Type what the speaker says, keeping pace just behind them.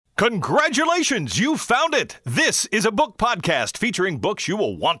Congratulations, you found it! This is a book podcast featuring books you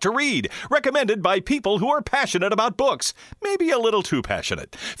will want to read, recommended by people who are passionate about books, maybe a little too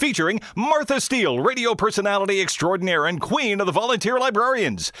passionate. Featuring Martha Steele, radio personality extraordinaire and queen of the volunteer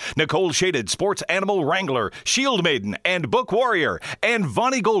librarians, Nicole Shaded, sports animal wrangler, shield maiden, and book warrior, and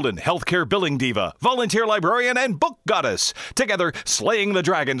Vonnie Golden, healthcare billing diva, volunteer librarian, and book goddess. Together, slaying the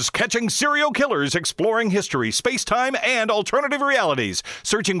dragons, catching serial killers, exploring history, space-time, and alternative realities,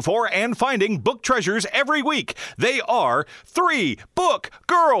 searching for and finding book treasures every week. They are 3 Book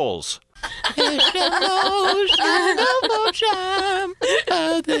Girls. It's the most time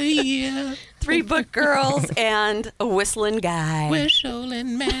of the year. 3 Book Girls and a whistling guy.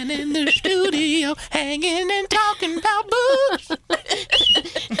 Whistling man in the studio, hanging and talking about books.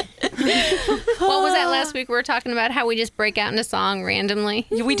 What was that last week? We were talking about how we just break out into song randomly.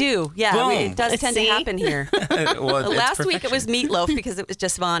 We do. Yeah, it does tend to happen here. Well, last week it was Meatloaf because it was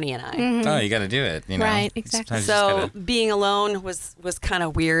just Vonnie and I. Mm-hmm. Oh, you got to do it. You know? Right, exactly. So being alone was kind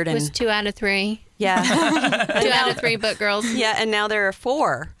of weird. It was 2 out of 3. Yeah. 2 out of 3 book girls. Yeah, and now there are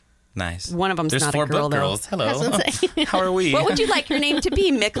 4. Nice. One of them's There's not 4 a girl, book girls. though. Hello. How are we? What would you like your name to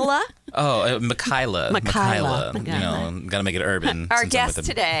be, Mikola? Oh, Michaela. Michaela. You know, got to make it urban. Our guest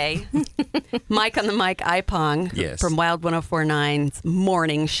today, Mike on the Mic Ipong from Wild 104.9's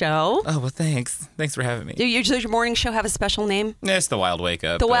morning show. Oh, well, thanks. Thanks for having me. Does your morning show have a special name? Yeah, it's the Wild Wake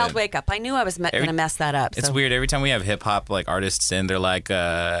Up. The Wild Wake Up. I knew I was going to mess that up. It's weird. Every time we have hip hop artists in, they're like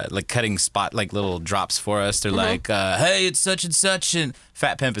cutting little drops for us. They're like, "Hey, it's such and such," and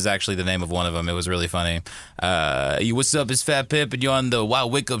Fat Pimp is actually the name of one of them. It was really funny. What's up? It's Fat Pimp, and you're on the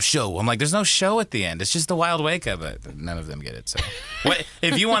Wild Wake Up show. I'm like, there's no show at the end. It's just the Wild Wake Up. But none of them get it. So,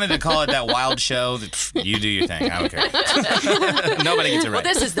 if you wanted to call it that Wild Show, you do your thing. I don't care. Nobody gets it right.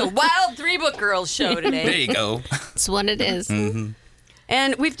 Well, this is the Wild 3 Book Girls show today. There you go. That's what it is. Mm-hmm.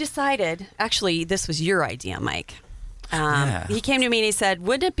 And we've decided, actually, this was your idea, Mike. He came to me and he said,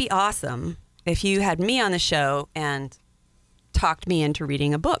 wouldn't it be awesome if you had me on the show and talked me into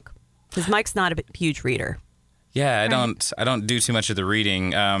reading a book? Because Mike's not a huge reader. Yeah, I don't do too much of the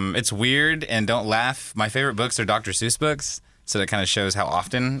reading. It's weird, and don't laugh. My favorite books are Dr. Seuss books, so that kind of shows how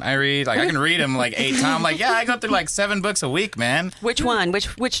often I read. Like, I can read them 8 times. I'm like, I go through 7 books a week, man. Which one?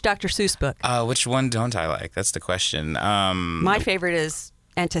 Which Dr. Seuss book? Which one don't I like? That's the question. My favorite is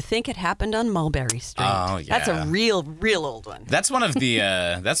And to Think It Happened on Mulberry Street. Oh, yeah. That's a real old one. That's one of the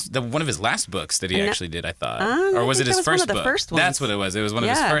one of his last books that he actually did, I thought. Or was it his first book? One of the first ones. That's what it was. It was one of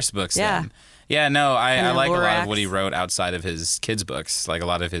his first books then. Yeah, no, I like a lot of what he wrote outside of his kids' books, like a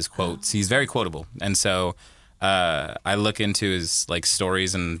lot of his quotes. He's very quotable. And so I look into his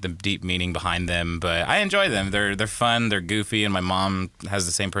stories and the deep meaning behind them, but I enjoy them. They're fun, they're goofy, and my mom has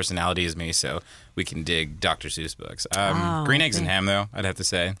the same personality as me, so we can dig Dr. Seuss books. Green Eggs and Ham, though, I'd have to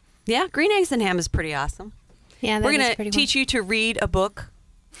say. Yeah, Green Eggs and Ham is pretty awesome. Yeah, we're going to teach you to read a book.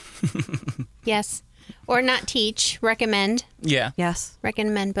 Yes. Or not teach, recommend. Yeah. Yes.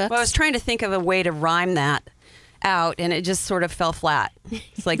 Recommend books. Well, I was trying to think of a way to rhyme that out, and it just sort of fell flat.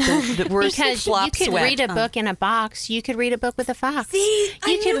 It's like the words because flop you could sweat. read a book in a box. You could read a book with a fox. See,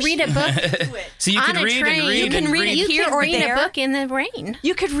 you could read a book so you on could a read train. and read You can and read read. it here you could or read there. a book in the rain.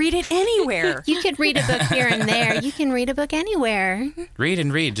 You could read it anywhere. You could read a book here and there. You can read a book anywhere. Read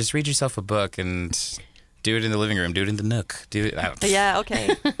and read. Just read yourself a book and do it in the living room. Do it in the nook. Do it out. Yeah,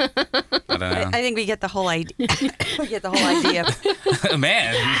 okay. I don't know. I think we get the whole idea.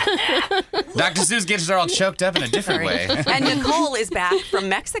 Man. Dr. Seuss gets her all choked up in a different way. And Nicole is back from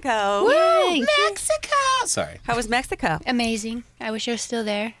Mexico. Yay. Mexico! Sorry. How was Mexico? Amazing. I wish I was still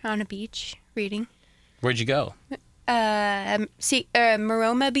there on a beach reading. Where'd you go? Maroma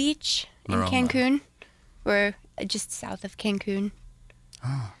Beach in Maroma. Cancun. We're just south of Cancun.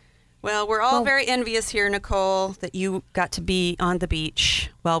 Oh. Well, we're all very envious here, Nicole, that you got to be on the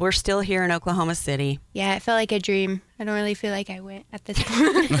beach while we're still here in Oklahoma City. Yeah, it felt like a dream. I don't really feel like I went at this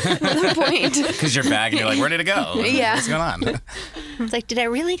point. Because you're back and you're like, where did it go? Yeah. What's going on? It's like, did I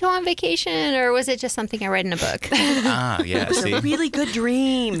really go on vacation, or was it just something I read in a book? Yeah, It was see? a really good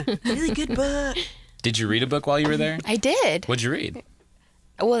dream. Really good book. Did you read a book while you were there? I did. What'd you read?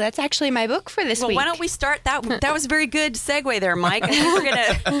 Well, that's actually my book for this Well, week. why don't we start that? That was a very good segue there, Mike. I think we're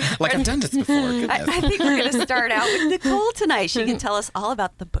gonna. Like, I've done this before. Goodness. I think we're going to start out with Nicole tonight. She can tell us all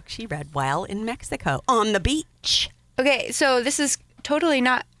about the book she read while in Mexico on the beach. Okay, so this is totally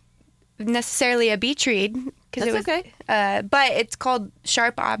not necessarily a beach read. That's it was, okay. But it's called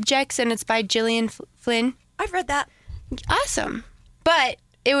Sharp Objects, and it's by Gillian Flynn. I've read that. Awesome. But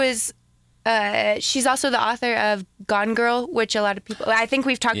it was... she's also the author of Gone Girl, which a lot of people... I think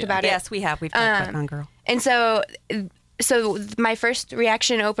we've talked about it. Yes, we have. We've talked about Gone Girl. And so so my first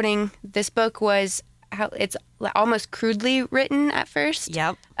reaction opening this book was how it's almost crudely written at first.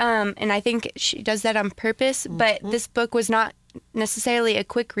 Yep. And I think she does that on purpose. But this book was not necessarily a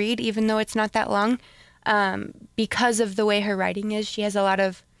quick read, even though it's not that long, because of the way her writing is. She has a lot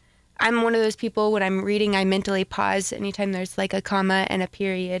of. I'm one of those people when I'm reading, I mentally pause anytime there's like a comma and a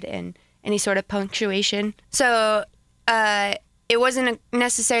period and any sort of punctuation. So it wasn't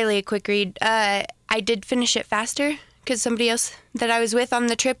necessarily a quick read. I did finish it faster because somebody else that I was with on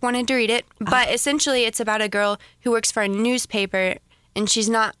the trip wanted to read it. But essentially, it's about a girl who works for a newspaper, and she's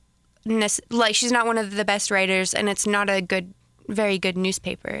not she's not one of the best writers, and it's not a very good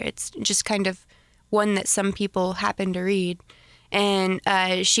newspaper. It's just kind of one that some people happen to read. And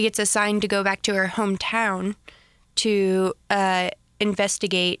she gets assigned to go back to her hometown to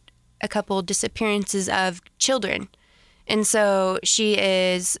investigate a couple disappearances of children. And so she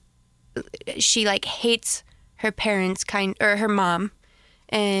like hates her parents or her mom,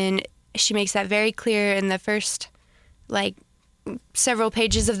 and she makes that very clear in the first like several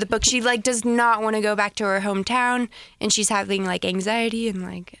pages of the book. She like does not want to go back to her hometown, and she's having like anxiety and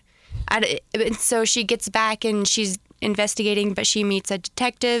like and so she gets back and she's investigating, but she meets a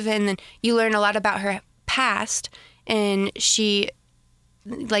detective, and then you learn a lot about her past, and she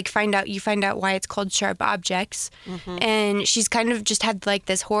like you find out why it's called Sharp Objects. And she's kind of just had like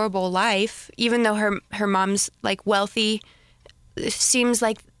this horrible life, even though her mom's like wealthy. It seems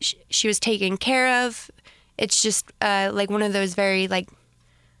like she was taken care of. It's just like one of those very like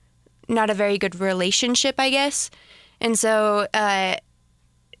not a very good relationship, I guess. And so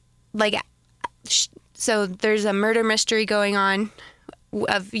so there's a murder mystery going on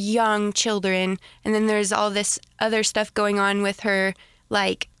of young children, and then there's all this other stuff going on with her,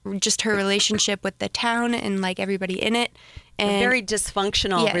 like just her relationship with the town and like everybody in it. And a very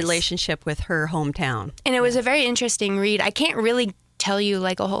dysfunctional relationship with her hometown. And it was a very interesting read. I can't really tell you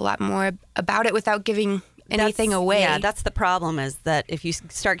like a whole lot more about it without giving anything away. Yeah, that's the problem, is that if you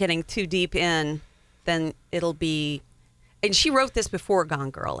start getting too deep in, then it'll be... And she wrote this before Gone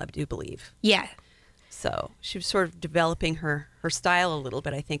Girl, I do believe. Yeah. So she was sort of developing her style a little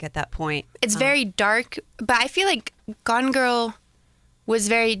bit, I think, at that point. It's very dark, but I feel like Gone Girl was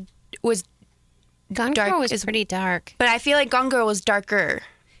Gone Girl was pretty dark. But I feel like Gone Girl was darker.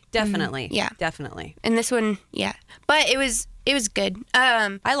 Definitely. Yeah. Definitely. And this one, yeah. But it was good.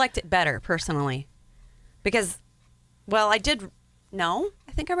 I liked it better, personally. Because, well, I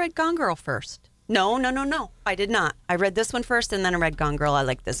think I read Gone Girl first. No. I did not. I read this one first, and then I read Gone Girl. I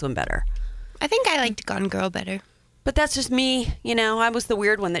liked this one better. I think I liked Gone Girl better. But that's just me. You know, I was the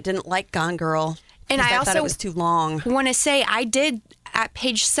weird one that didn't like Gone Girl. And I thought it was too long. want to say I did at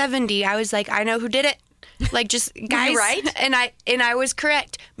page 70. I was like, I know who did it. Like, just guys. Right? And I was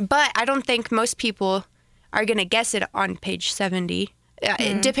correct. But I don't think most people are going to guess it on page 70.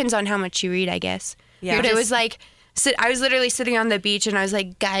 It depends on how much you read, I guess. Yeah. But it was like... I was literally sitting on the beach, and I was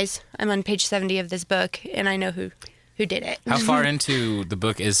like, guys, I'm on page 70 of this book, and I know who did it. How far into the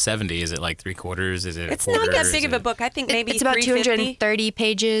book is 70? Is it like 3/4? Is it It's not that big of a book. I think maybe it's about 350. 230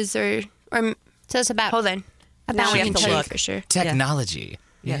 pages or So it's about... hold on. Now we have to look for sure. Technology.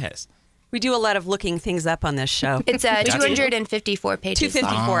 Yeah. Yes. We do a lot of looking things up on this show. It's 254 pages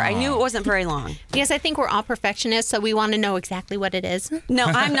 254. I knew it wasn't very long. Yes, I think we're all perfectionists, so we want to know exactly what it is. No,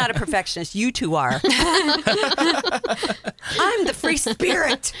 I'm not a perfectionist. You two are. I'm the free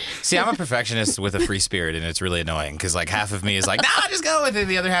spirit. See, I'm a perfectionist with a free spirit, and it's really annoying because like half of me is like, nah, just go with it.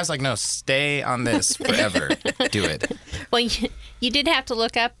 The other half's like, no, stay on this forever. Do it. Well, you did have to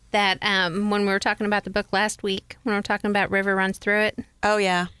look up that when we were talking about the book last week, when we were talking about River Runs Through It. Oh,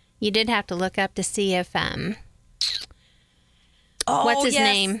 yeah. You did have to look up to see if what's his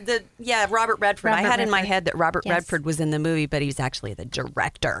name? Robert Redford. I had in my Redford. head that Robert Yes. Redford was in the movie, but he's actually the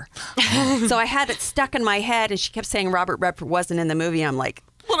director. So I had it stuck in my head, and she kept saying Robert Redford wasn't in the movie. I'm like,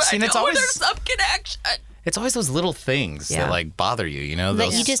 well, See, I and it's know always- there's some connection. It's always those little things Yeah. that like bother you, you know? that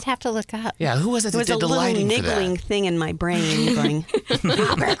Those, you just have to look up. yeah, who was it It that was a did the little lighting for niggling that? thing in my brain going,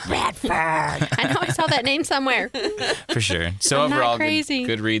 Robert Redford. I know I saw that name somewhere. For sure. So I'm not overall, crazy.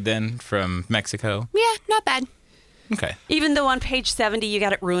 good read then from Mexico. Yeah, not bad. Okay. Even though on page 70 you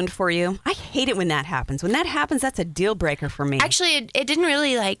got it ruined for you. I hate it when that happens. When that happens, that's a deal breaker for me. Actually, it didn't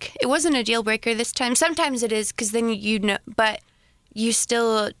really it wasn't a deal breaker this time. Sometimes it is because then you know, but you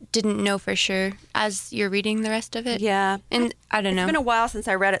still didn't know for sure as you're reading the rest of it. Yeah. And I don't know. It's been a while since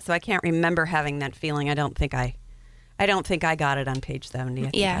I read it, so I can't remember having that feeling. I don't think I I don't think I got it on page 70.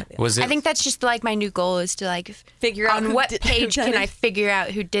 Yeah. Was it? I think that's just like my new goal is to like Figure out on who what did- page who did can I it. figure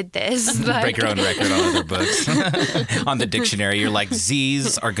out who did this. Like, Break your own record on other books. On the dictionary, you're like,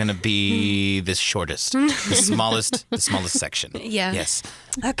 Z's are going to be the shortest, the smallest section. Yeah. Yes.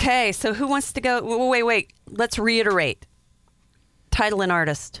 Okay, so who wants to go? Wait. Let's reiterate. Title and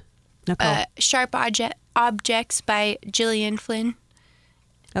artist. Nicole. Sharp Objects by Gillian Flynn.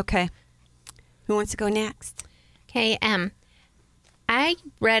 Okay. Who wants to go next? Okay, I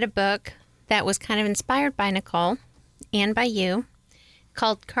read a book that was kind of inspired by Nicole and by you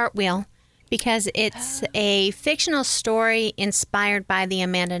called Cartwheel because it's a fictional story inspired by the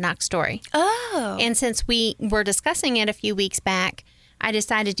Amanda Knox story. Oh. And since we were discussing it a few weeks back, I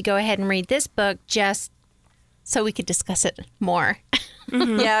decided to go ahead and read this book just so we could discuss it more.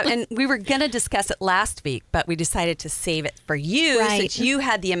 Yeah, and we were going to discuss it last week, but we decided to save it for you Right. since you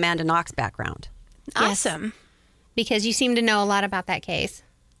had the Amanda Knox background. Awesome. Because you seem to know a lot about that case.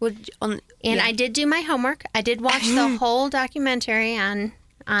 And yeah. I did do my homework. I did watch the whole documentary on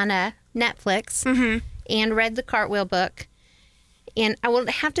Netflix and read the Cartwheel book. And I will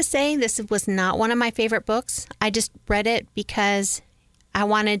have to say this was not one of my favorite books. I just read it because I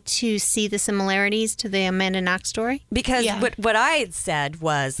wanted to see the similarities to the Amanda Knox story. Because Yeah. what I had said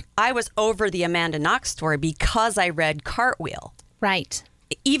was I was over the Amanda Knox story because I read Cartwheel, Right.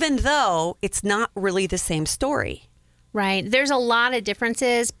 even though it's not really the same story. Right. There's a lot of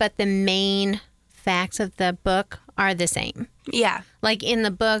differences, but the main facts of the book are the same. Yeah. Like in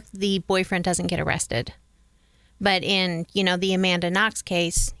the book, the boyfriend doesn't get arrested. But in, the Amanda Knox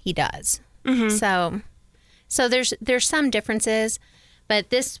case, he does. So there's some differences,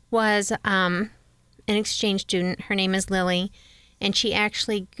 but this was an exchange student. Her name is Lily, and she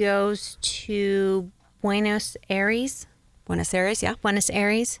actually goes to Buenos Aires. Buenos Aires, yeah. Buenos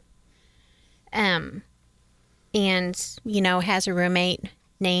Aires. And, has a roommate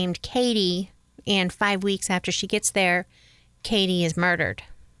named Katie. And 5 weeks after she gets there, Katie is murdered.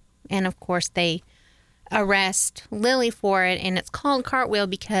 And of course, they arrest Lily for it. And it's called Cartwheel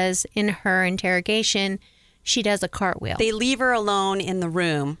because in her interrogation, she does a cartwheel. They leave her alone in the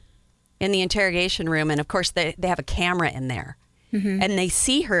room, in the interrogation room. And of course, they have a camera in there. And they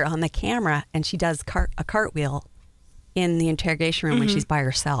see her on the camera, and she does a cartwheel in the interrogation room when she's by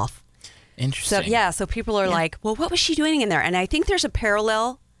herself. So, Interesting. so people are like, well, what was she doing in there? And I think there's a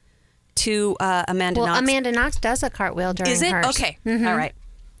parallel to Amanda Knox. Amanda Knox does a cartwheel during Is it? hers. Okay. All right.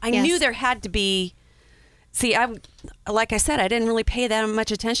 I Yes. knew there had to be. See, like I said, I didn't really pay that much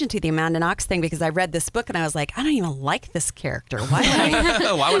attention to the Amanda Knox thing because I read this book and I was like, I don't even like this character. Why would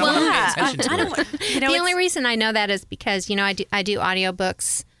I? Why would I want to Yeah, pay attention to I her? don't. The only reason I know that is because, I do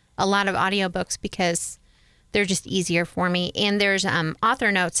audiobooks, a lot of audiobooks because they're just easier for me. And there's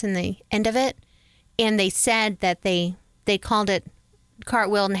author notes in the end of it. And they said that they called it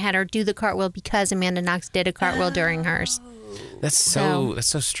cartwheel and had her do the cartwheel because Amanda Knox did a cartwheel during hers. That's so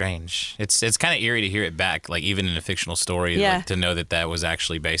strange. It's kind of eerie to hear it back, like even in a fictional story, Yeah. like, to know that was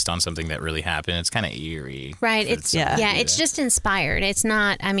actually based on something that really happened. It's kind of eerie. Right. for It's someone to do it's that. just inspired. It's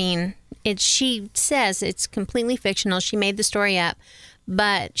not, she says it's completely fictional. She made the story up,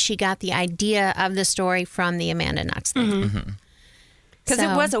 but she got the idea of the story from the Amanda Knox thing. Because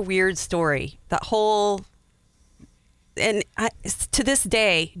it was a weird story. That whole. And to this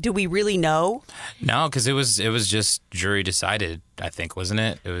day, do we really know? No, because it was just jury decided. I think, wasn't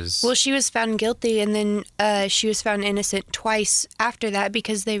it? It was. Well, she was found guilty, and then she was found innocent twice after that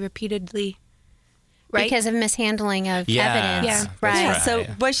because they repeatedly, right? Because of mishandling of Yeah. evidence. Yeah. That's Right. right. So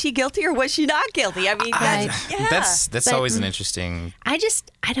was she guilty or was she not guilty? I mean, That's But- always an interesting. I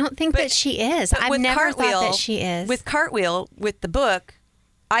don't think that she is. But I've with never Cartwheel, thought that she is. With Cartwheel, with the book,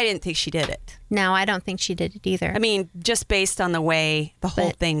 I didn't think she did it. No, I don't think she did it either. I mean, just based on the way the whole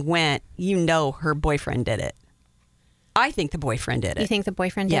But- thing went, her boyfriend did it. I think the boyfriend did it. You think the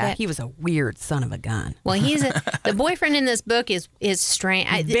boyfriend did Yeah, it? he was a weird son of a gun. Well, the boyfriend in this book is strange.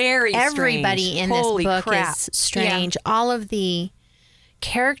 Very Everybody strange. in Holy this book crap. is strange. All of the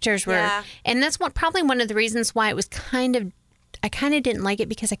characters were, Yeah. and that's probably one of the reasons why it was I kind of didn't like it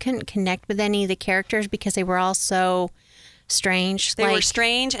because I couldn't connect with any of the characters because they were all so strange. They were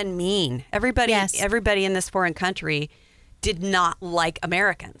strange and mean. Everybody in this foreign country did not like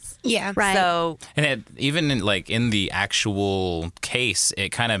Americans. Yeah. Right. So And even in the actual case, it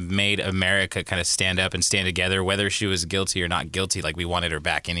kind of made America kind of stand up and stand together, whether she was guilty or not guilty. Like we wanted her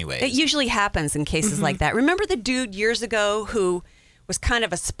back anyways. it usually happens in cases like that. Remember the dude years ago who was kind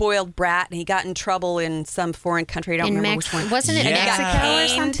of a spoiled brat and he got in trouble in some foreign country. I don't remember which one. Wasn't it Yeah. Mexico or Caned.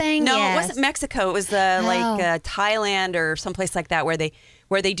 something? No, Yes. it wasn't Mexico. It was Thailand or someplace like that where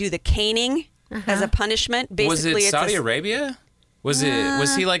they do the caning. as a punishment. Basically, Was it it's Saudi Arabia? Was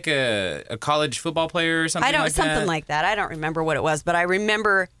he like a college football player or something like that? Something like that. I don't remember what it was, but I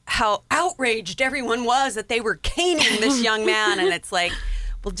remember how outraged everyone was that they were caning this young man, and it's like,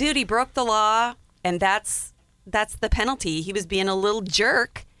 well, dude, he broke the law, and that's the penalty. He was being a little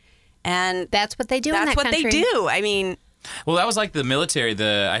jerk, and That's what they do in that's that what country. they do. I mean, Well, that was like the military.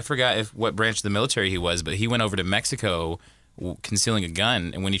 I forgot what branch of the military he was, but he went over to Mexico concealing a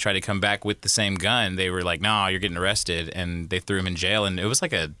gun, and when he tried to come back with the same gun, they were like, "No, you're getting arrested," and they threw him in jail. And it was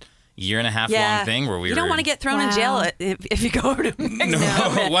like a year-and-a-half long thing where you don't want to get thrown in jail if you go over to Mexico.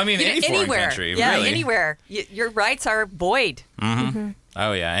 No, well, I mean, any foreign anywhere. country, Yeah, really. anywhere. Your rights are void.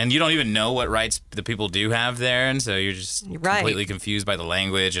 Oh yeah, and you don't even know what rights the people do have there, and so you're just Right. completely confused by the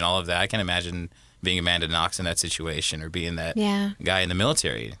language and all of that. I can't imagine being Amanda Knox in that situation or being that guy in the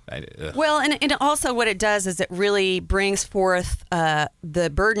military. Well, and also what it does is it really brings forth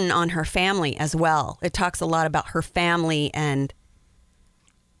the burden on her family as well. It talks a lot about her family and,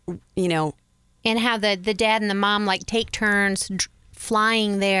 you know. And how the dad and the mom like take turns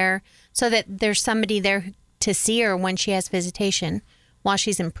flying there so that there's somebody there to see her when she has visitation while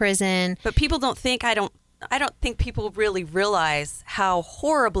she's in prison. But people don't think, I don't think people really realize how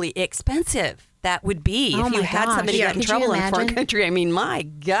horribly expensive that would be Oh if you my had gosh. somebody Yeah. get in Could you trouble in a foreign imagine? country. I mean, my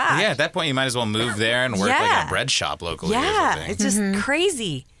God. Yeah, at that point you might as well move there and work like Yeah. in a bread shop locally or Yeah, something. it's just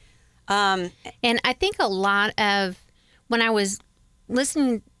crazy. And I think a lot of when I was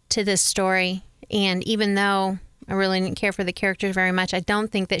listening to this story, and even though I really didn't care for the characters very much, I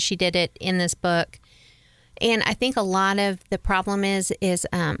don't think that she did it in this book. And I think a lot of the problem is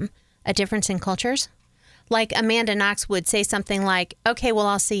a difference in cultures. Like Amanda Knox would say something like, "Okay, well,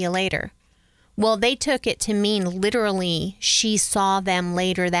 I'll see you later." Well, they took it to mean literally she saw them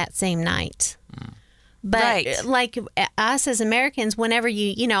later that same night. But Right. like us as Americans, whenever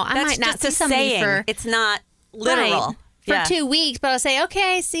I That's might not just see a somebody saying. for It's not literal. right, for Yeah. 2 weeks, but I'll say,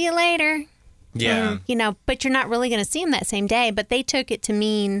 "Okay, see you later." Yeah. But you're not really going to see them that same day. But they took it to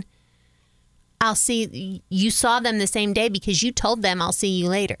mean, you saw them the same day because you told them I'll see you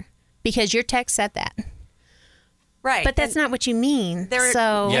later because your text said that. Right. But that's not what you mean. There,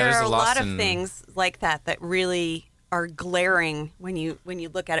 so Yeah, there there's are a a lot loss of in- things like that that really are glaring when you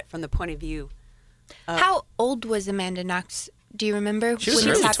look at it from the point of view. How old was Amanda Knox? Do you remember She was when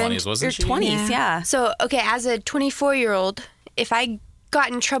early this happened? 20s, wasn't Your she? 20s, yeah. So, okay, as a 24-year-old, if I got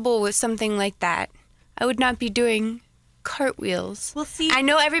in trouble with something like that, I would not be doing cartwheels. Well, see- I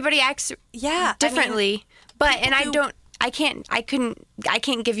know everybody acts Yeah, differently, but and I do- don't. I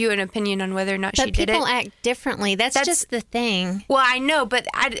can't give you an opinion on whether or not but she did it. people act differently. That's just the thing. Well, I know, but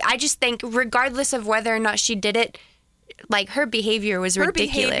I just think regardless of whether or not she did it, like her behavior was Her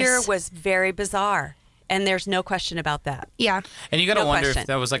ridiculous. behavior was very bizarre, and there's no question about that. yeah. And you got to No wonder question. if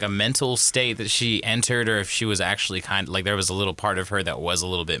that was like a mental state that she entered, or if she was actually kind of like there was a little part of her that was a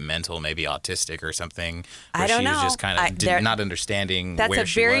little bit mental, maybe autistic or something. Where I don't she was know. just kind of not understanding That's where a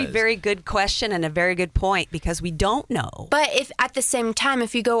she very, was. very good question and a very good point because we don't know. But if at the same time,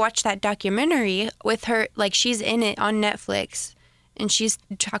 if you go watch that documentary with her, like she's in it on Netflix, and she's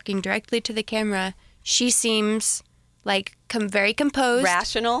talking directly to the camera, she seems like very composed,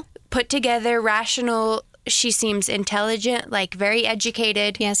 Rational. put together, rational. She seems intelligent, like very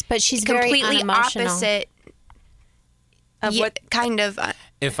educated. Yes, but she's very completely unemotional. opposite Of yeah, what? kind of.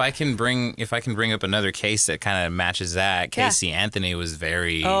 If I can bring up another case that kind of matches that, Yeah. Casey Anthony was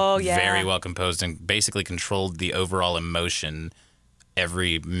very, Oh, yeah. very well composed and basically controlled the overall emotion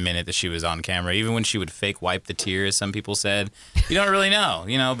every minute that she was on camera. Even when she would fake wipe the tears, some people said, you don't really know,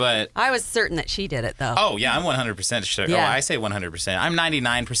 but I was certain that she did it, though. oh yeah, I'm 100% sure. Yeah. Oh, I say 100%. I'm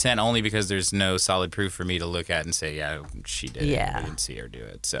 99% only because there's no solid proof for me to look at and say, yeah, she did Yeah. it. I didn't see her do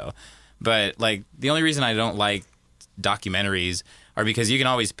it. So, but like the only reason I don't like documentaries are because you can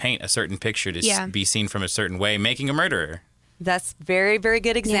always paint a certain picture to Yeah. be seen from a certain way, making a murderer. That's very, very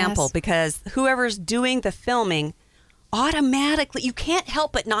good example Yes. because whoever's doing the filming automatically, you can't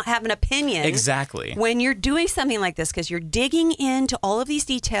help but not have an opinion. Exactly. When you're doing something like this because you're digging into all of these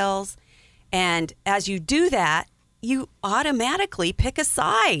details. And as you do that, you automatically pick a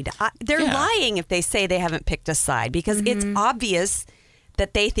side. They're Yeah. lying if they say they haven't picked a side because it's obvious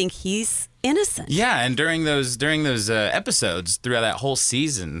that they think he's innocent. Yeah, and during those episodes throughout that whole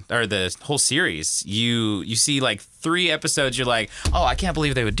season or the whole series, you see like 3 episodes. You're like, oh, I can't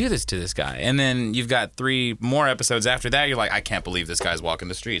believe they would do this to this guy, and then you've got 3 more episodes after that. You're like, I can't believe this guy's walking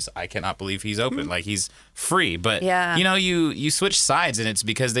the streets. I cannot believe he's open, like he's free. But Yeah. you switch sides, and it's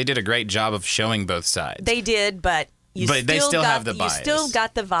because they did a great job of showing both sides. They did, but But they still have the You bias. still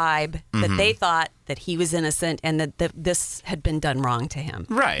got the vibe that they thought that he was innocent and that this had been done wrong to him.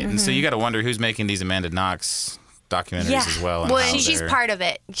 Right. And so you got to wonder who's making these Amanda Knox documentaries Yeah. as well. And Well, how and she's they're- part of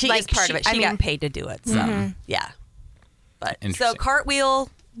it. She is part of it. She got paid to do it. So yeah. But so Interesting. Cartwheel,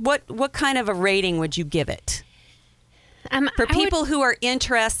 what kind of a rating would you give it? For people who are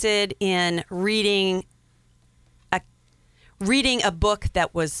interested in reading a book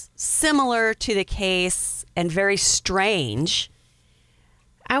that was similar to the case and very strange.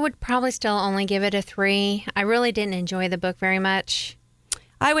 I would probably still only give it a 3. I really didn't enjoy the book very much.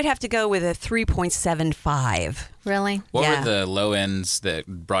 I would have to go with a 3.75. Really? What Yeah. were the low ends that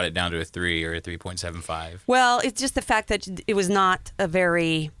brought it down to a 3 or a 3.75? Well, it's just the fact that it was not a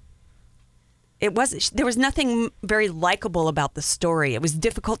very. There was nothing very likable about the story. It was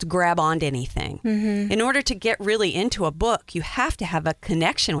difficult to grab onto anything. In order to get really into a book, you have to have a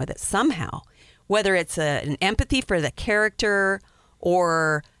connection with it somehow, whether it's an empathy for the character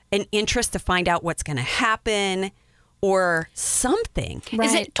or an interest to find out what's going to happen or something. Is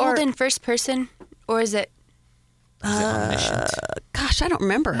Right. it told Or- in first person, or is it? Is it omniscient? Gosh, I don't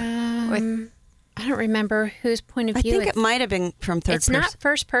remember. I don't remember whose point of I view think it might have been from third It's person. not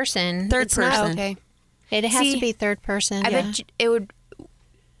first person. Third It's not- person. Oh, okay. It has See, to be third person. I yeah. bet it would.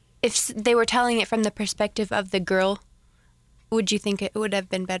 If they were telling it from the perspective of the girl, would you think it would have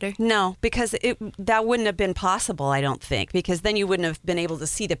been better? No, because that wouldn't have been possible, I don't think, because then you wouldn't have been able to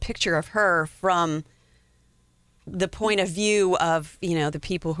see the picture of her from the point of view of, the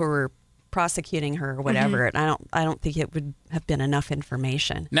people who were prosecuting her or whatever. And I don't think it would have been enough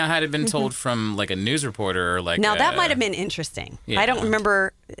information. Now, had it been told from like a news reporter or like Now, that might have been interesting. Yeah. I don't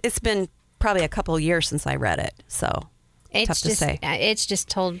remember. It's been probably a couple of years since I read it, so It's tough to just, say. It's just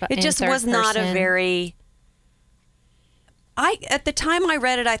told. It in just third was not a person. very. At the time I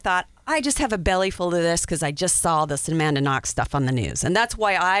read it, I thought I just have a belly full of this because I just saw this Amanda Knox stuff on the news, and that's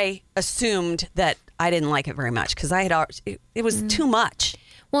why I assumed that I didn't like it very much because it was too much.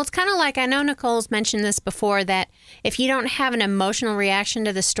 Well, it's kind of like, I know Nicole's mentioned this before, that if you don't have an emotional reaction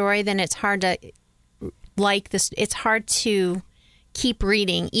to the story, then it's hard to like this. It's hard to keep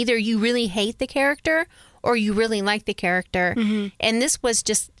reading. Either you really hate the character or you really like the character. And this was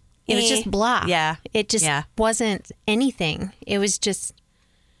just, it was just blah. Yeah. It just Yeah. wasn't anything. It was just,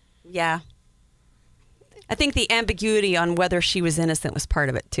 Yeah, I think the ambiguity on whether she was innocent was part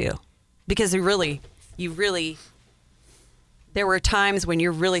of it too, because you really, there were times when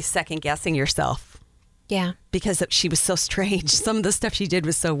you're really second guessing yourself. yeah. Because she was so strange. Some of the stuff she did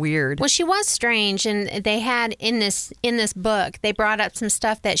was so weird. Well, she was strange, and they had in this book, they brought up some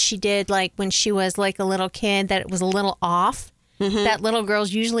stuff that she did, like when she was like a little kid, that it was a little off, that little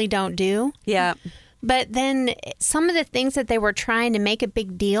girls usually don't do. Yeah. But then some of the things that they were trying to make a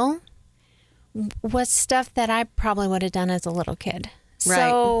big deal was stuff that I probably would have done as a little kid. Right.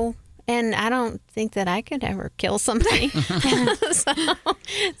 So, and I don't think that I could ever kill somebody.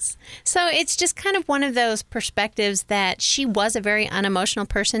 So it's just kind of one of those perspectives that she was a very unemotional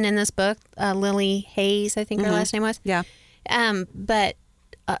person in this book. Lily Hayes, I think her last name was. Yeah. But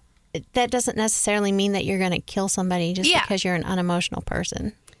that doesn't necessarily mean that you're going to kill somebody just Yeah. because you're an unemotional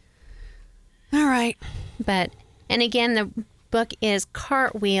person. All right. But, and again, the book is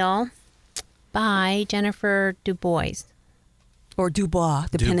Cartwheel by Jennifer Dubois. Or Dubois,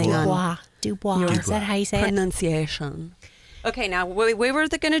 depending on Dubois. Is that how you say it? pronunciation. Okay, now we were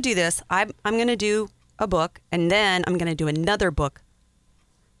going to do this. I'm going to do a book, and then I'm going to do another book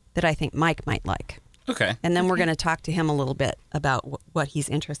that I think Mike might like. Okay. And then we're going to talk to him a little bit about what he's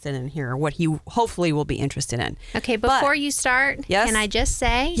interested in here, or what he hopefully will be interested in. Okay, But- before you start, Yes? can I just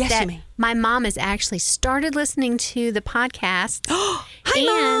say Yes, that you may. my mom has actually started listening to the podcast. Hi,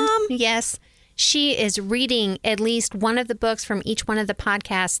 and Mom! yes, she is reading at least one of the books from each one of the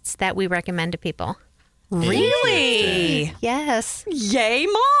podcasts that we recommend to people. Really? Yes. Yay,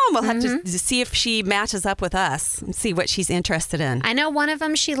 Mom! We'll have to see if she matches up with us and see what she's interested in. I know one of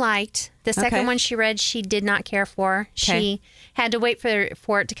them she liked. The second Okay. one she read, she did not care for. Okay. She had to wait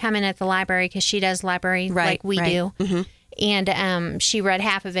for it to come in at the library because she does library Right, like we right. do. And she read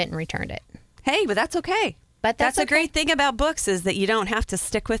half of it and returned it. Hey, but that's okay. But That's a okay. great thing about books is that you don't have to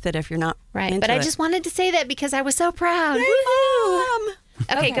stick with it if you're not Right. into But I it. just wanted to say that because I was so proud. Hey, Woohoo!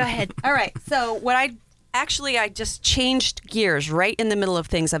 Mom! Okay, go ahead. All right. So I just changed gears right in the middle of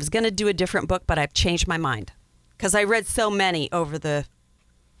things. I was going to do a different book, but I've changed my mind because I read so many over the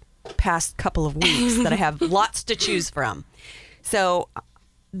past couple of weeks that I have lots to choose from. So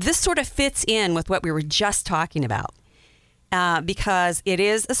this sort of fits in with what we were just talking about because it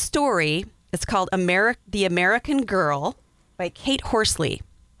is a story. It's called The American Girl by Kate Horsley.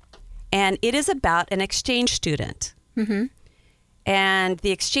 And it is about an exchange student And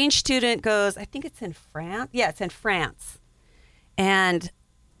the exchange student goes, I think it's in France. Yeah, it's in France. And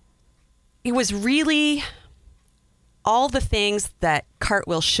it was really all the things that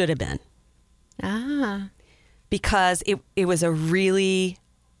Cartwheel should have been. Ah. Because it was a really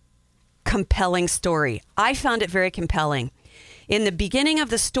compelling story. I found it very compelling. In the beginning of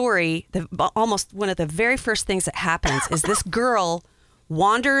the story, almost one of the very first things that happens is this girl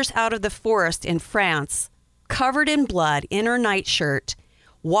wanders out of the forest in France, covered in blood, in her nightshirt,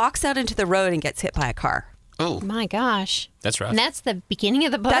 walks out into the road and gets hit by a car. Oh, My gosh. that's rough. And that's the beginning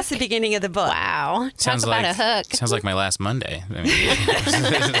of the book? That's the beginning of the book. Wow. Sounds Talk about like a hook. Sounds like my last Monday. I mean, Is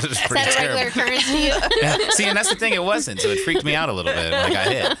that a regular occurrence to you? Yeah. See, and that's the thing. It wasn't, so it freaked me out a little bit when I got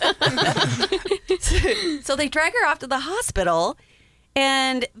hit. So they drag her off to the hospital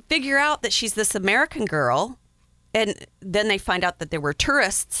and figure out that she's this American girl. And then they find out that there were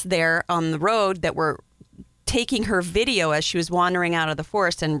tourists there on the road that were taking her video as she was wandering out of the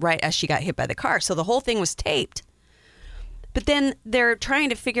forest and right as she got hit by the car. So the whole thing was taped. But then they're trying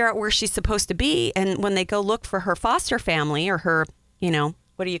to figure out where she's supposed to be. And when they go look for her foster family or her,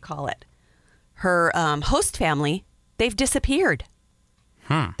 what do you call it? Her host family, they've disappeared.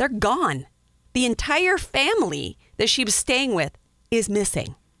 They're gone. The entire family that she was staying with is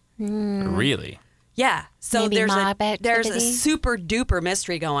missing. Really? Yeah. So Maybe there's mob a activity? super duper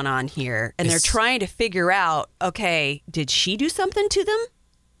mystery going on here. And they're trying to figure out, okay, did she do something to them?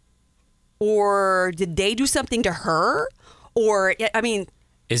 Or did they do something to her? Or, I mean...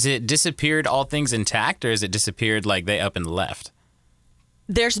 Is it disappeared all things intact, or is it disappeared like they up and left?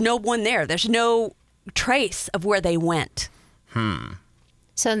 There's no one there. There's no trace of where they went.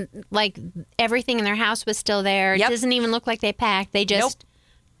 So, like, everything in their house was still there. Yep. It doesn't even look like they packed. They just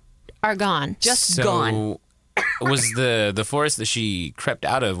are gone. Just gone. Was the forest that she crept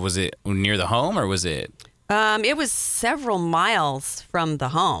out of, was it near the home, or was it? It was several miles from the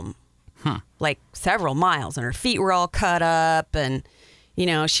home. Like several miles. And her feet were all cut up. And,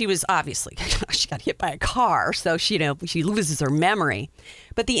 she was obviously, she got hit by a car. So, she loses her memory.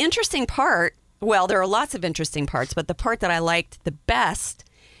 But the interesting part, well, there are lots of interesting parts, but the part that I liked the best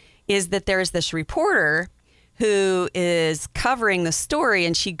is that there's this reporter who is covering the story,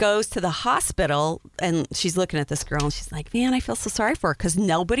 and she goes to the hospital and she's looking at this girl and she's like, man, I feel so sorry for her because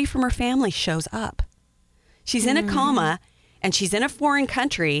nobody from her family shows up. She's in a coma and she's in a foreign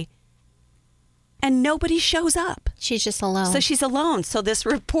country and nobody shows up. She's just alone. So she's alone. So this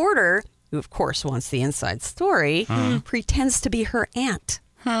reporter, who of course wants the inside story, pretends to be her aunt.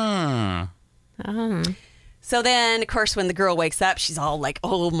 So then, of course, when the girl wakes up, she's all like,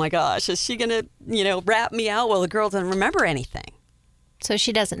 oh my gosh, is she going to, rat me out? Well, the girl doesn't remember anything. So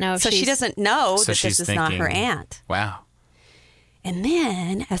she doesn't know if So she doesn't know So that she's this is not her thinking- aunt. Wow. And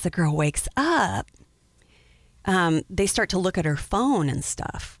then as the girl wakes up, they start to look at her phone and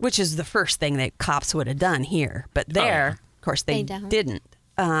stuff, which is the first thing that cops would have done here. But there, of course, they don't. didn't.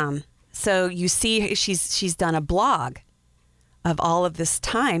 So you see she's done a blog of all of this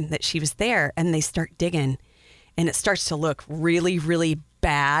time that she was there, and they start digging, and it starts to look really, really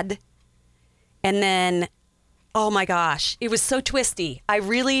bad. And then, oh my gosh, it was so twisty. I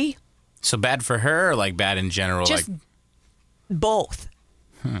really... So bad for her, or like bad in general? Just like both.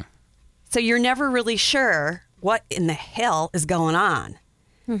 So you're never really sure what in the hell is going on.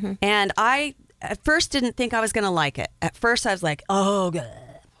 And I, at first, didn't think I was going to like it. At first, I was like, oh, God.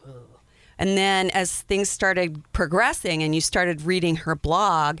 And then as things started progressing and you started reading her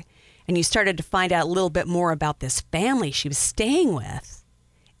blog and you started to find out a little bit more about this family she was staying with,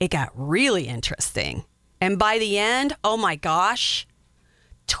 it got really interesting. And by the end, oh my gosh,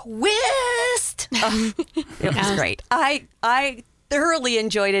 twist! Oh, it was great. I thoroughly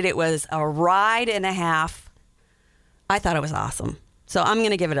enjoyed it. It was a ride and a half. I thought it was awesome. So I'm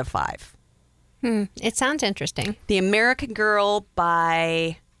going to give it a 5. It sounds interesting. The American Girl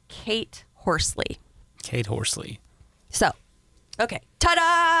by Kate Horsley. Kate Horsley. So, okay,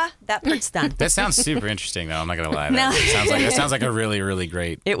 ta-da! That part's done. That sounds super interesting, though. I'm not gonna lie. No. That sounds like a really, really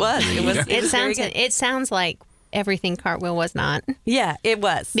great. It was. It was. It very sounds. good. It sounds like everything Cartwheel was not, Yeah, it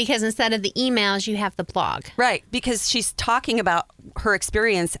was. because instead of the emails, you have the blog. Right, because she's talking about her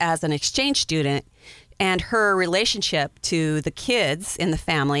experience as an exchange student and her relationship to the kids in the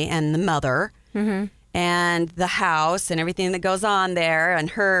family and the mother and the house and everything that goes on there and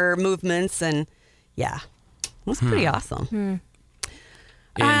her movements. And yeah, it was pretty awesome.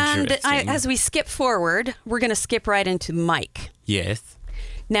 And Interesting. as we skip forward, we're going to skip right into Mike. Yes.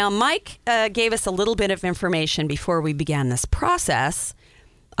 Now, Mike gave us a little bit of information before we began this process.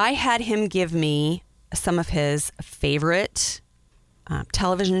 I had him give me some of his favorite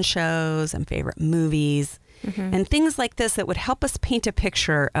television shows and favorite movies and things like this that would help us paint a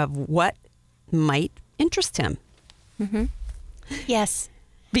picture of what might interest him. Yes.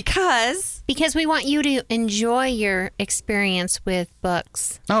 Because we want you to enjoy your experience with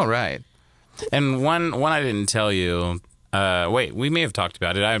books. Oh, right. And one I didn't tell you. Wait, we may have talked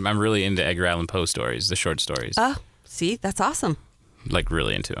about it. I'm really into Edgar Allan Poe stories, the short stories. oh, see, that's awesome. Like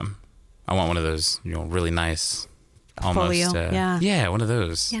really into them. I want one of those, really nice, almost. Folio, yeah. one of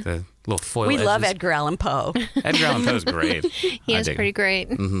those. Yeah. The little foil. We love edges. Edgar Allan Poe. Edgar Allan Poe's great. He is pretty great.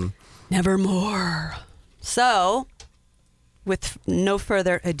 Nevermore. So, with no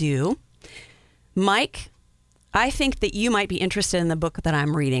further ado, Mike, I think that you might be interested in the book that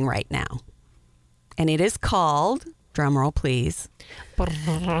I'm reading right now. And it is called, drumroll please.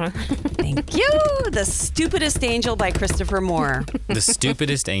 Thank you. The Stupidest Angel by Christopher Moore. The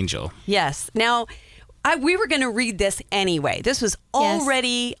Stupidest Angel. Yes. Now, we were going to read this anyway. This was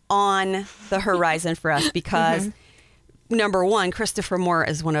already on the horizon for us because, number one, Christopher Moore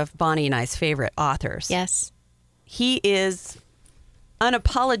is one of Bonnie and I's favorite authors. Yes. He is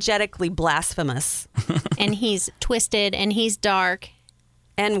unapologetically blasphemous. And he's twisted and he's dark.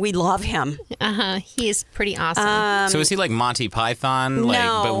 And we love him. He is pretty awesome. So is he like Monty Python,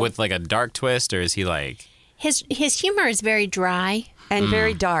 No. but with like a dark twist, or is he like? His humor is very dry. And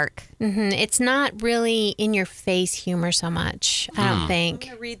very dark. It's not really in your face humor so much, I don't think. I'm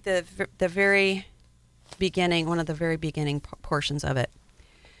going to read the very beginning, one of the very beginning portions of it.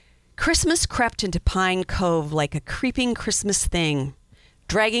 Christmas crept into Pine Cove like a creeping Christmas thing,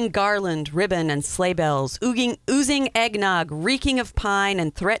 dragging garland, ribbon, and sleigh bells, oozing eggnog, reeking of pine,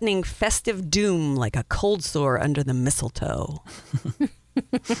 and threatening festive doom like a cold sore under the mistletoe.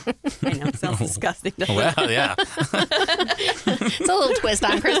 I know, it sounds disgusting. doesn't it? Well, yeah. It's a little twist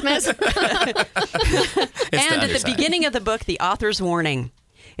on Christmas. And at the beginning of the book, the author's warning.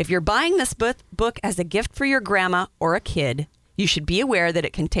 If you're buying this book as a gift for your grandma or a kid, you should be aware that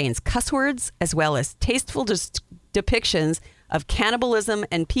it contains cuss words as well as tasteful depictions of cannibalism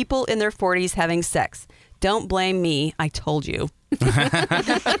and people in their 40s having sex. Don't blame me. I told you.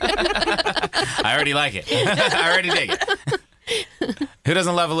 I already like it. I already dig it. Who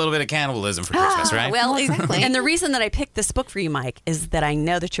doesn't love a little bit of cannibalism for Christmas, right? Well, exactly. And the reason that I picked this book for you, Mike, is that I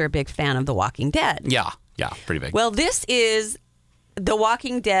know that you're a big fan of The Walking Dead. Yeah, pretty big. Well, this is The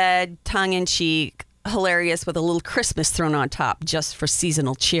Walking Dead, tongue-in-cheek, hilarious with a little Christmas thrown on top just for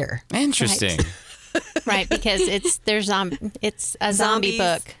seasonal cheer. Interesting. Right, because it's a zombie Zombies,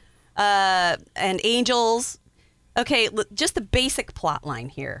 book. And angels. Okay, just the basic plot line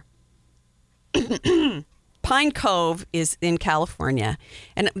here. Pine Cove is in California,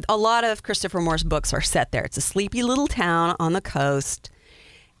 and a lot of Christopher Moore's books are set there. It's a sleepy little town on the coast,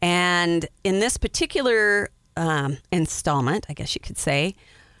 and in this particular installment, I guess you could say,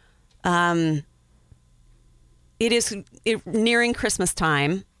 it is nearing Christmas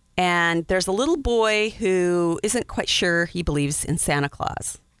time, and there's a little boy who isn't quite sure he believes in Santa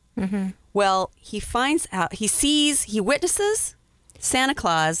Claus. Mm-hmm. Well, he witnesses Santa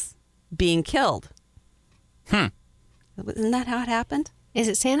Claus being killed. Isn't that how it happened? Is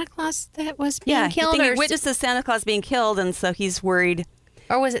it Santa Claus that was being killed? He witnesses Santa Claus being killed, and so he's worried.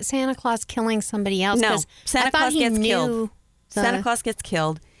 Or was it Santa Claus killing somebody else? No, 'Cause Santa I thought Claus he gets knew killed. the- Santa Claus gets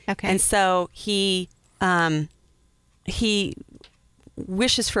killed. Okay. And so he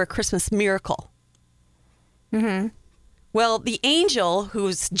wishes for a Christmas miracle. Mm-hmm. Well, the angel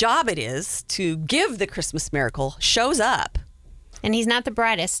whose job it is to give the Christmas miracle shows up. And he's not the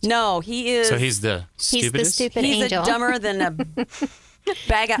brightest. No, he is. So he's the stupidest? He's the stupid He's angel. dumber than a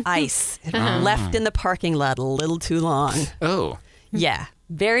bag of ice left in the parking lot a little too long. Oh. Yeah,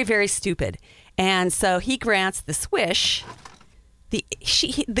 very, very stupid. And so he grants this wish. The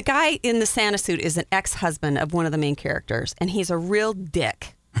guy in the Santa suit is an ex-husband of one of the main characters, and he's a real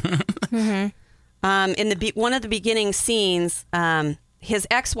dick. Mm-hmm. In one of the beginning scenes, his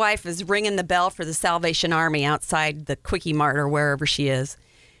ex-wife is ringing the bell for the Salvation Army outside the Quickie Mart or wherever she is,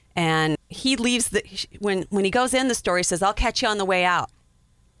 and he leaves when he goes in the store, he says, "I'll catch you on the way out."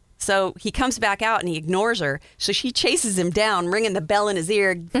 So he comes back out and he ignores her. So she chases him down, ringing the bell in his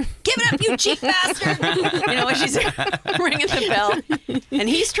ear. "Give it up, you cheap bastard!" When she's ringing the bell. And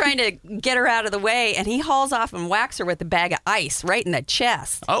he's trying to get her out of the way, and he hauls off and whacks her with a bag of ice right in the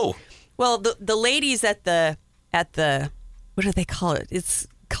chest. Oh. Well, the ladies at the what do they call it? It's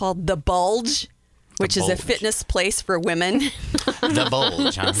called The Bulge, which is a Bulge. fitness place for women. The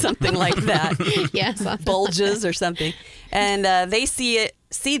Bulge, huh? Something like that. Yes. Bulges or something. And they see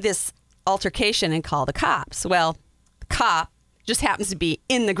this altercation and call the cops. Well, the cop just happens to be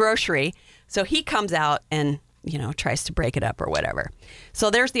in the grocery, so he comes out and tries to break it up or whatever. So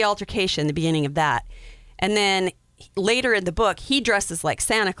there's the altercation, the beginning of that. And then later in the book, he dresses like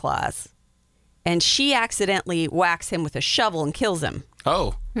Santa Claus, and she accidentally whacks him with a shovel and kills him.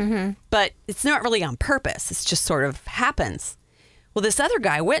 Oh. But it's not really on purpose. It's just sort of happens. Well, this other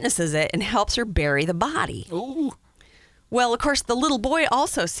guy witnesses it and helps her bury the body. Ooh. Well, of course, the little boy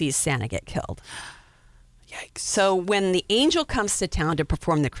also sees Santa get killed. Yikes. So when the angel comes to town to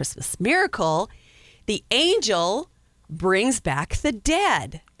perform the Christmas miracle, the angel brings back the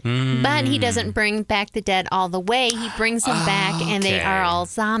dead. But he doesn't bring back the dead all the way. He brings them back, and they okay. are all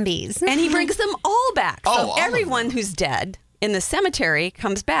zombies. And he brings them all back. Oh, So all of everyone who's dead in the cemetery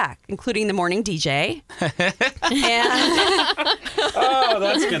comes back, including the morning DJ. and Oh,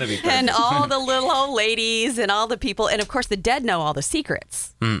 that's going to be perfect. and all the little old ladies and all the people. And of course, the dead know all the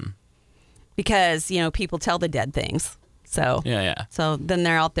secrets. Because, people tell the dead things. So Yeah. So then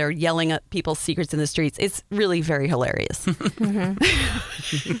they're out there yelling at people's secrets in the streets. It's really very hilarious.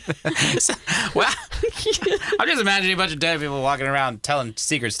 Wow. I'm just imagining a bunch of dead people walking around telling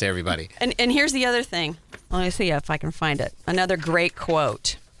secrets to everybody. And here's the other thing. Let me see if I can find it. Another great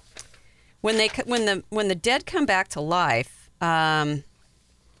quote. When the dead come back to life,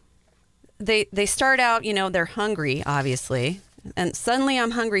 they start out, they're hungry, obviously, and suddenly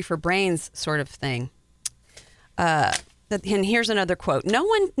I'm hungry for brains, sort of thing. And here's another quote. No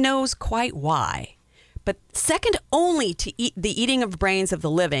one knows quite why, but second only to the eating of brains of the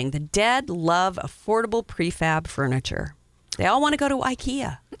living, the dead love affordable prefab furniture. They all want to go to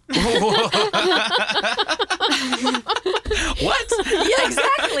IKEA. What? Yeah,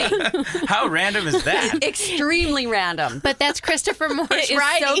 exactly. How random is that? Extremely random. But that's Christopher Moore's It is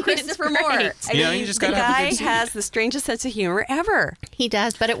writing. so It's Christopher great. Moore. You just the gotta have a guy good has the strangest sense of humor ever. He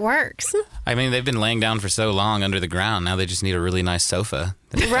does, but it works. I mean, they've been laying down for so long under the ground. Now they just need a really nice sofa.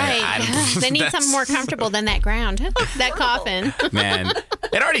 Right. They need something more comfortable than that ground, that coffin. Man,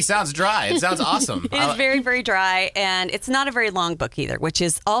 it already sounds dry. It sounds awesome. It is very, very dry, and it's not a very long book either, which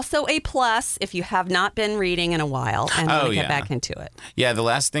is also a plus if you have not been reading in a while and want to get back into it. Yeah, the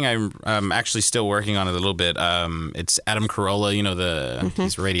last thing I'm actually still working on it a little bit. It's Adam Carolla,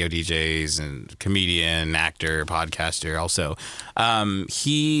 he's radio DJs and comedian, actor, podcaster also.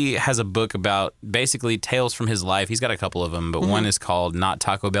 He has a book about basically tales from his life. He's got a couple of them, but one is called Not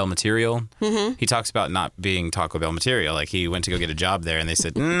Taco Bell Material. He talks about not being Taco Bell material. Like he went to go get a job there and they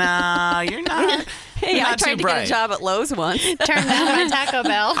said, nah, you're not. Hey, you're I not tried too to bright. get a job at Lowe's once. Turn down my Taco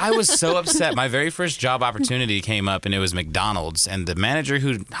Bell. I was so upset. My very first job opportunity came up and it was McDonald's. And the manager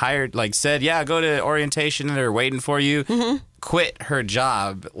who hired, said, yeah, go to orientation. They're waiting for you. Quit her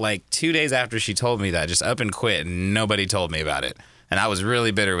job 2 days after she told me that. Just up and quit. And nobody told me about it. And I was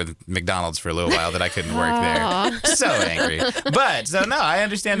really bitter with McDonald's for a little while that I couldn't work there. So angry. But, no, I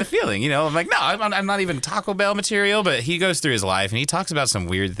understand the feeling. I'm like, no, I'm not even Taco Bell material. But he goes through his life and he talks about some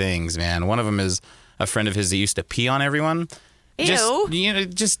weird things, man. One of them is a friend of his that used to pee on everyone. Ew.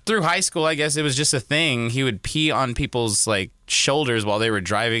 Just through high school, I guess it was just a thing. He would pee on people's shoulders while they were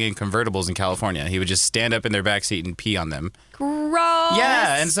driving in convertibles in California. He would just stand up in their backseat and pee on them. Gross.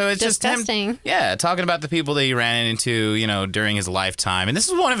 Yeah, and so it's Disgusting. just him. Yeah, talking about the people that he ran into, during his lifetime. And this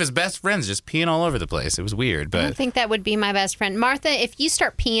is one of his best friends, just peeing all over the place. It was weird, I don't but think that would be my best friend. Martha, if you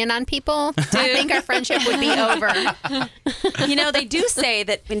start peeing on people, I think our friendship would be over. They do say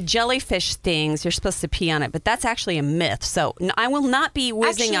that when jellyfish stings, you're supposed to pee on it, but that's actually a myth. So I will not be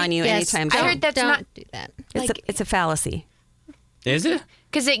whizzing on you Yes, anytime I soon. heard that's don't not- do that. It's a fallacy. is it?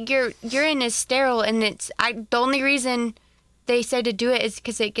 Because your urine is sterile, and the only reason they say to do it is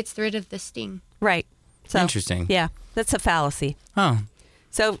because it gets rid of the sting. Right. So, Interesting. Yeah, that's a fallacy. Oh.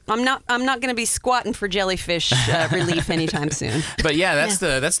 So I'm not going to be squatting for jellyfish relief anytime soon. But yeah, that's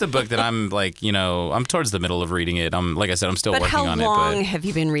the book that I'm I'm towards the middle of reading it. Like I said, I'm still But working how on long it. But have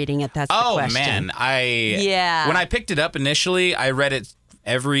you been reading it? That's the oh question. man, when I picked it up initially, I read it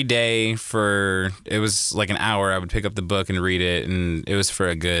every day for it was an hour. I would pick up the book and read it, and it was for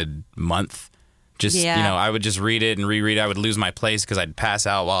a good month. Just I would just read it and reread it. I would lose my place because I'd pass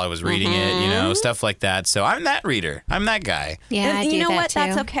out while I was reading it. Stuff like that. So I'm that reader. I'm that guy. Yeah, And I you do know that what? too.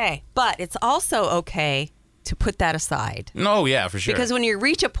 That's okay. But it's also okay to put that aside. Oh yeah, for sure. Because when you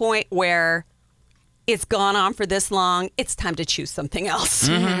reach a point where it's gone on for this long, it's time to choose something else.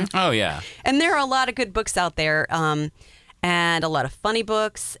 Oh yeah. And there are a lot of good books out there, and a lot of funny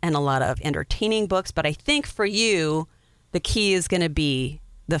books and a lot of entertaining books. But I think for you, the key is going to be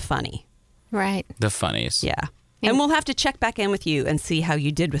the funny. Right. The funniest. Yeah. And we'll have to check back in with you and see how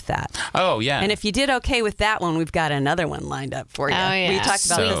you did with that. Oh yeah. And if you did okay with that one, we've got another one lined up for you. Oh, yeah. We talked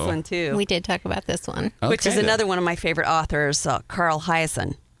about So- this one too, We did talk about this one. which is Okay, then. another one of my favorite authors, Carl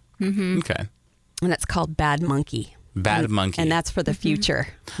Hyacin. Okay. and it's called Bad Monkey. Bad Monkey. And that's for the future.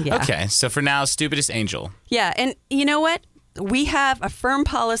 Yeah. Okay, so for now, Stupidest Angel. Yeah, and you know what? We have a firm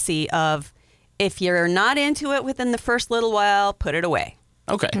policy of if you're not into it within the first little while, put it away.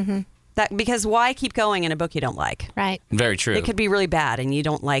 Okay. That because why keep going in a book you don't like? Right. Very true. It could be really bad and you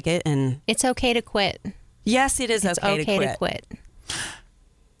don't like it. And It's okay to quit. yes, it is It's okay, to quit.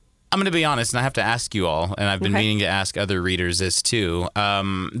 I'm going to be honest, and I have to ask you all, and I've been Okay. meaning to ask other readers this too.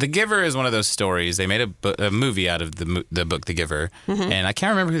 The Giver is one of those stories. They made a movie out of the book The Giver, and I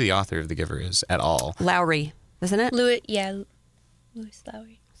can't remember who the author of The Giver is at all. Lowry, isn't it? Louis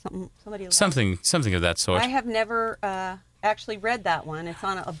Lowry. Somebody. Something of that sort. I have never actually read that one. It's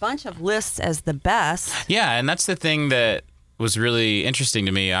on a bunch of lists as the best. Yeah, and that's the thing that was really interesting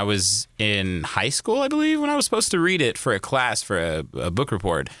to me. I was in high school, I believe, when I was supposed to read it for a class for a book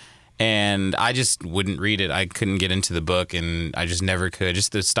report. And I just wouldn't read it. I couldn't get into the book, and I just never could.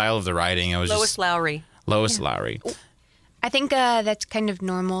 Just the style of the writing. I was Lois just Lowry. Lois Lowry. I think that's kind of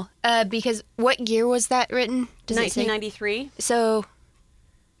normal because what year was that written? Does it say? 1993. So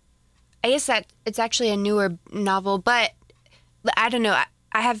I guess that it's actually a newer novel, but I don't know.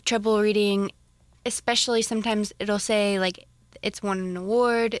 I have trouble reading, especially sometimes it'll say like it's won an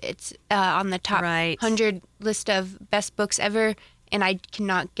award. It's on the top Right. 100 list of best books ever, and I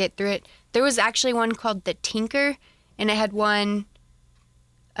cannot get through it. There was actually one called The Tinker, and it had one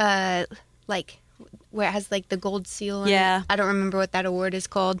like where it has like the gold seal on Yeah. it. I don't remember what that award is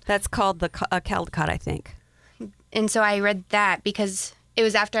called. That's called the Caldecott, I think. And so I read that because it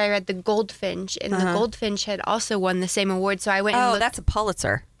was after I read The Goldfinch, and The Goldfinch had also won the same award. So I went and Oh, looked. that's a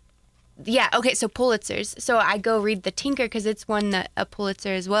Pulitzer. Yeah, okay, so Pulitzers. So I go read The Tinker because it's won a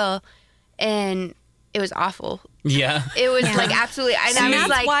Pulitzer as well, and it was awful. Yeah. It was like absolutely. And I And was that's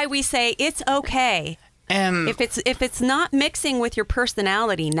like, why we say it's okay. And If it's not mixing with your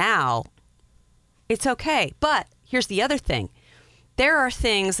personality now, it's okay. But here's the other thing. There are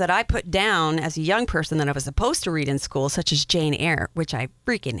things that I put down as a young person that I was supposed to read in school, such as Jane Eyre, which I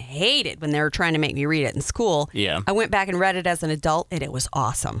freaking hated when they were trying to make me read it in school. Yeah. I went back and read it as an adult, and it was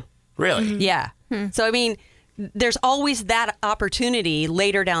awesome. really? Yeah. So, I mean, there's always that opportunity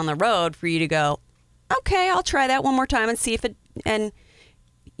later down the road for you to go, okay, I'll try that one more time and see if it, and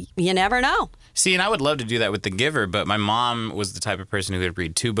you never know. See, and I would love to do that with The Giver, but my mom was the type of person who would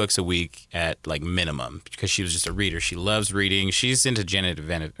read 2 books a week at like minimum because she was just a reader. She loves reading. She's into Janet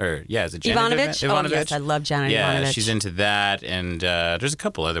Ivanovich. Is it Janet Ivanovich? Oh, yes, I love Janet yeah, Ivanovich. she's into that, and there's a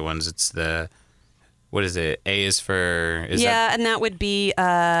couple other ones. It's what is it? A is for And that would be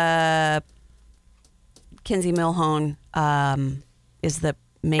Kinsey Milhone is the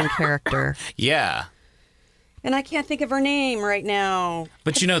main character. Yeah. And I can't think of her name right now.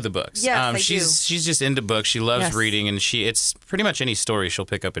 But you know the books. Yes, I she's just into books. She loves Yes. reading, and it's pretty much any story she'll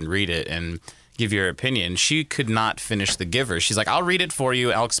pick up and read it and give you her opinion. She could not finish The Giver. She's like, I'll read it for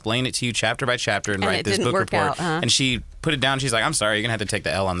you. I'll explain it to you chapter by chapter and And write it this didn't book work report. out, huh? And she put it down. She's like, I'm sorry, you're gonna have to take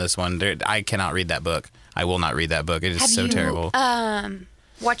the L on this one. I cannot read that book. I will not read that book. It is have so you terrible.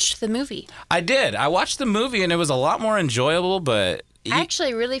 watched the movie? I did. I watched the movie, and it was a lot more enjoyable, but. I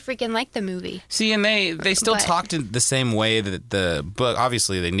actually really freaking liked the movie. See, and they still But- talked in the same way that the book.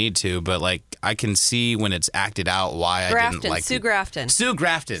 Obviously, they need to, but like I can see when it's acted out why I Grafton, didn't like Sue it. Grafton. Sue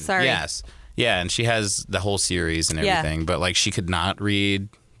Grafton. Sorry. Yes. Yeah, and she has the whole series and Yeah. everything, but like she could not read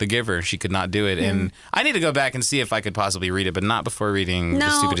The Giver. She could not do it, and I need to go back and see if I could possibly read it, but not before reading The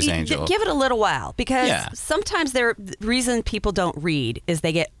Stupidest Angel. Give it a little while because Yeah. sometimes the reason people don't read is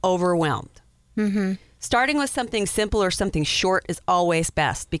they get overwhelmed. Mm-hmm. Starting with something simple or something short is always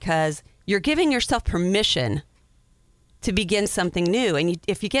best because you're giving yourself permission to begin something new. And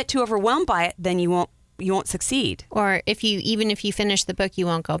if you get too overwhelmed by it, then you won't succeed. Or even if you finish the book, you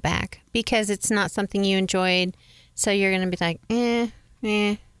won't go back because it's not something you enjoyed. So you're going to be like,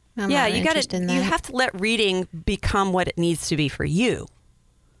 I'm not interested in that. You have to let reading become what it needs to be for you,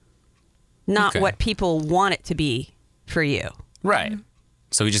 not Okay. what people want it to be for you. Right.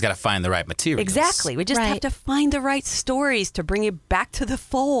 So we just got to find the right materials. Exactly. We just have Right. to find the right stories to bring you back to the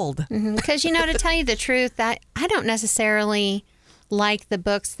fold. Because, to tell you the truth, I don't necessarily like the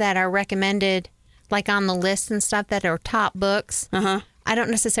books that are recommended, like on the list and stuff that are top books. I don't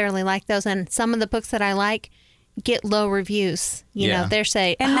necessarily like those. And some of the books that I like get low reviews. Yeah. They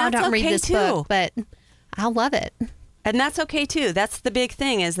say, And I that's don't read okay, this too. book, but I'll love it. And that's okay too. That's the big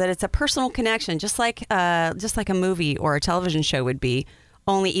thing is that it's a personal connection, just like a movie or a television show would be,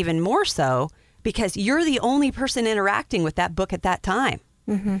 only even more so because you're the only person interacting with that book at that time.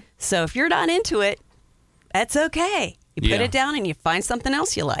 Mm-hmm. So if you're not into it, that's okay. You put Yeah. it down and you find something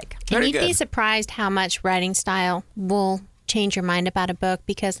else you like. And Very you'd be good. surprised how much writing style will change your mind about a book,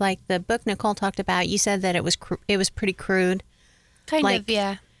 because like the book Nicole talked about, you said that it was pretty crude. Kind Like, of,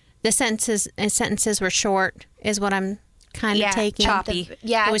 yeah. The sentences were short, is what I'm kind of taking. Choppy.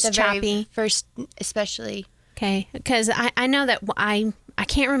 It was at the very choppy. first, especially. Okay, because I know that I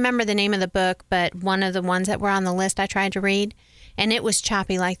can't remember the name of the book, but one of the ones that were on the list I tried to read, and it was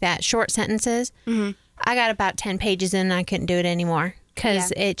choppy like that, short sentences. Mm-hmm. I got about 10 pages in and I couldn't do it anymore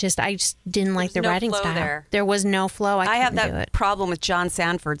because I just didn't like the no writing flow style. There was no flow. I have couldn't do that it. problem with John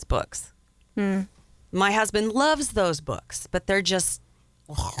Sanford's books. My husband loves those books, but they're just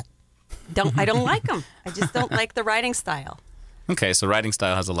I don't like them. I just don't like the writing style. Okay, so writing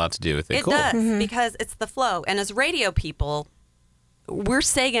style has a lot to do with it. It Cool. does because it's the flow. And as radio people, we're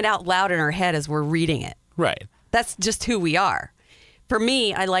saying it out loud in our head as we're reading it. Right. That's just who we are. For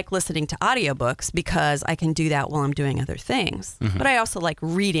me, I like listening to audiobooks because I can do that while I'm doing other things. But I also like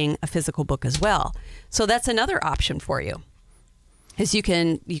reading a physical book as well. So that's another option for you. Is you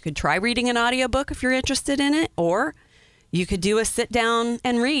could try reading an audiobook if you're interested in it, or you could do a sit down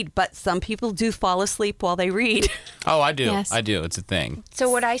and read. But some people do fall asleep while they read. Oh, I do. Yes. I do. It's a thing. So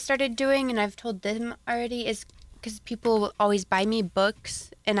what I started doing, and I've told them already, is because people will always buy me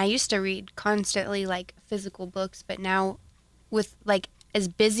books, and I used to read constantly, like, physical books, but now with, like, as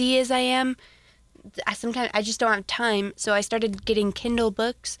busy as I am, sometimes I just don't have time. So I started getting Kindle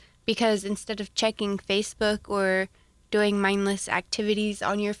books, because instead of checking Facebook or doing mindless activities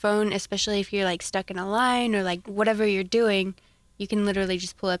on your phone, especially if you're, like, stuck in a line or, like, whatever you're doing, you can literally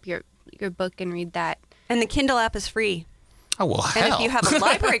just pull up your book and read that. And the Kindle app is free. Oh, well, hell. And if you have a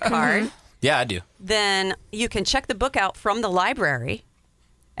library card, Yeah, I do. then you can check the book out from the library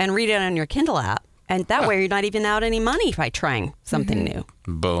and read it on your Kindle app. And that way you're not even out any money by trying something new,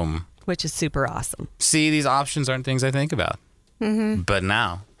 Boom. which is super awesome. See, these options aren't things I think about. But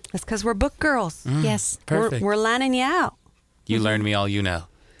now, That's because we're book girls. Yes. perfect. We're lining you out. You learned me all you know.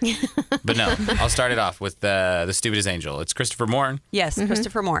 But no, I'll start it off with The Stupidest Angel. It's Christopher Morn. Yes,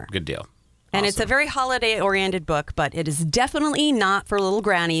 Christopher Moore. Good deal. And it's a very holiday-oriented book, but it is definitely not for little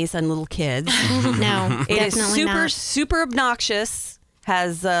grannies and little kids. No, It is definitely super, not. super obnoxious.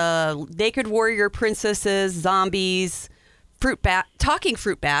 Has naked warrior princesses, zombies, talking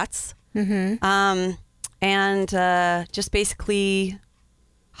fruit bats, and just basically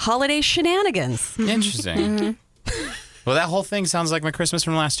holiday shenanigans. Interesting. Well, that whole thing sounds like my Christmas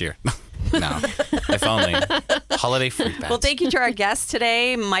from last year. No, if only. Holiday fruit bats. Well, thank you to our guest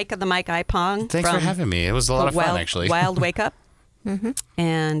today, Mike of the Mike Ipong. Thanks for having me. It was a lot of fun, actually. Wild Wake Up.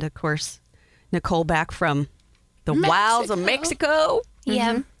 And, of course, Nicole back from the wilds of Mexico.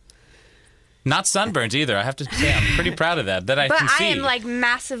 Yeah. Not sunburnt either. I have to say, I'm pretty proud of that. That I But can see. I am, like,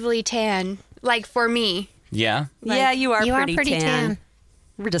 massively tan, like, for me. Yeah. Yeah, you are You are pretty pretty tan.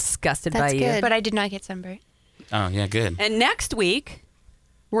 We're disgusted That's by you. good. But I did not get sunburnt. Oh, yeah, good. And next week,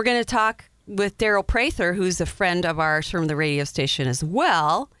 we're going to talk with Daryl Prather, who's a friend of ours from the radio station as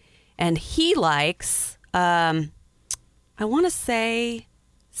well. And he likes, I want to say,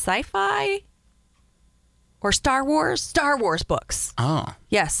 sci-fi or Star Wars books. Oh.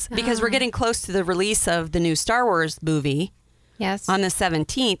 Yes, because we're getting close to the release of the new Star Wars movie Yes. on the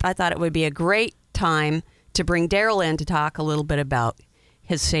 17th. I thought it would be a great time to bring Daryl in to talk a little bit about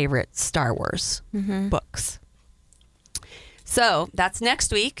his favorite Star Wars books. So that's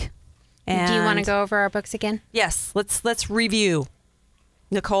next week. And Do you want to go over our books again? Yes, let's review.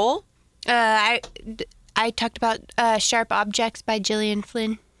 Nicole? I talked about Sharp Objects by Gillian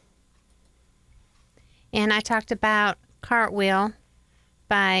Flynn. And I talked about Cartwheel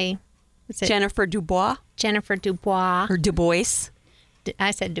by what's it? Jennifer Dubois Jennifer Dubois. or Du Bois?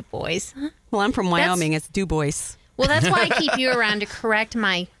 I said Du Bois. Well, I'm from Wyoming. It's Du Bois. Well, that's why I keep you around to correct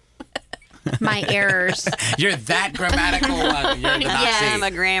my errors. You're that grammatical one. You're the Nazi. I'm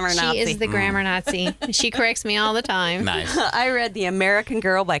a grammar Nazi. She is the grammar Nazi. She corrects me all the time. Nice. I read The American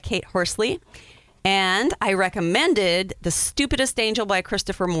Girl by Kate Horsley, and I recommended The Stupidest Angel by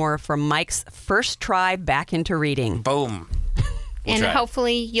Christopher Moore from Mike's first try back into reading. Boom. And try.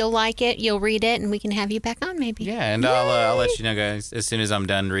 hopefully you'll like it, you'll read it, and we can have you back on maybe. Yeah, and I'll let you know, guys, as soon as I'm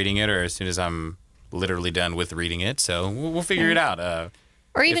done reading it or as soon as I'm literally done with reading it. So we'll figure it out.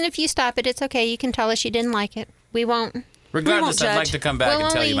 Or even if you stop it, it's okay. You can tell us you didn't like it. We won't. Regardless, I'd like judge. to come back We'll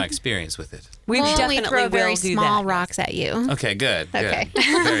and tell you only- my experience with it. We We'll only definitely throw will very do small that. rocks at you. Okay, good. Okay. Good.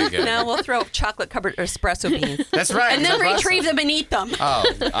 Very good. No, we'll throw chocolate-covered espresso beans. That's right. And then that's retrieve awesome. them and eat them. Oh,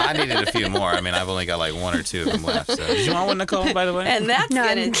 I needed a few more. I mean, I've only got like one or two of them left. So, did you want one, Nicole, by the way? And that's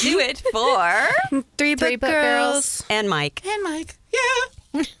going to do it for Three Book Girls. and Mike. And Mike.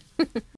 Yeah.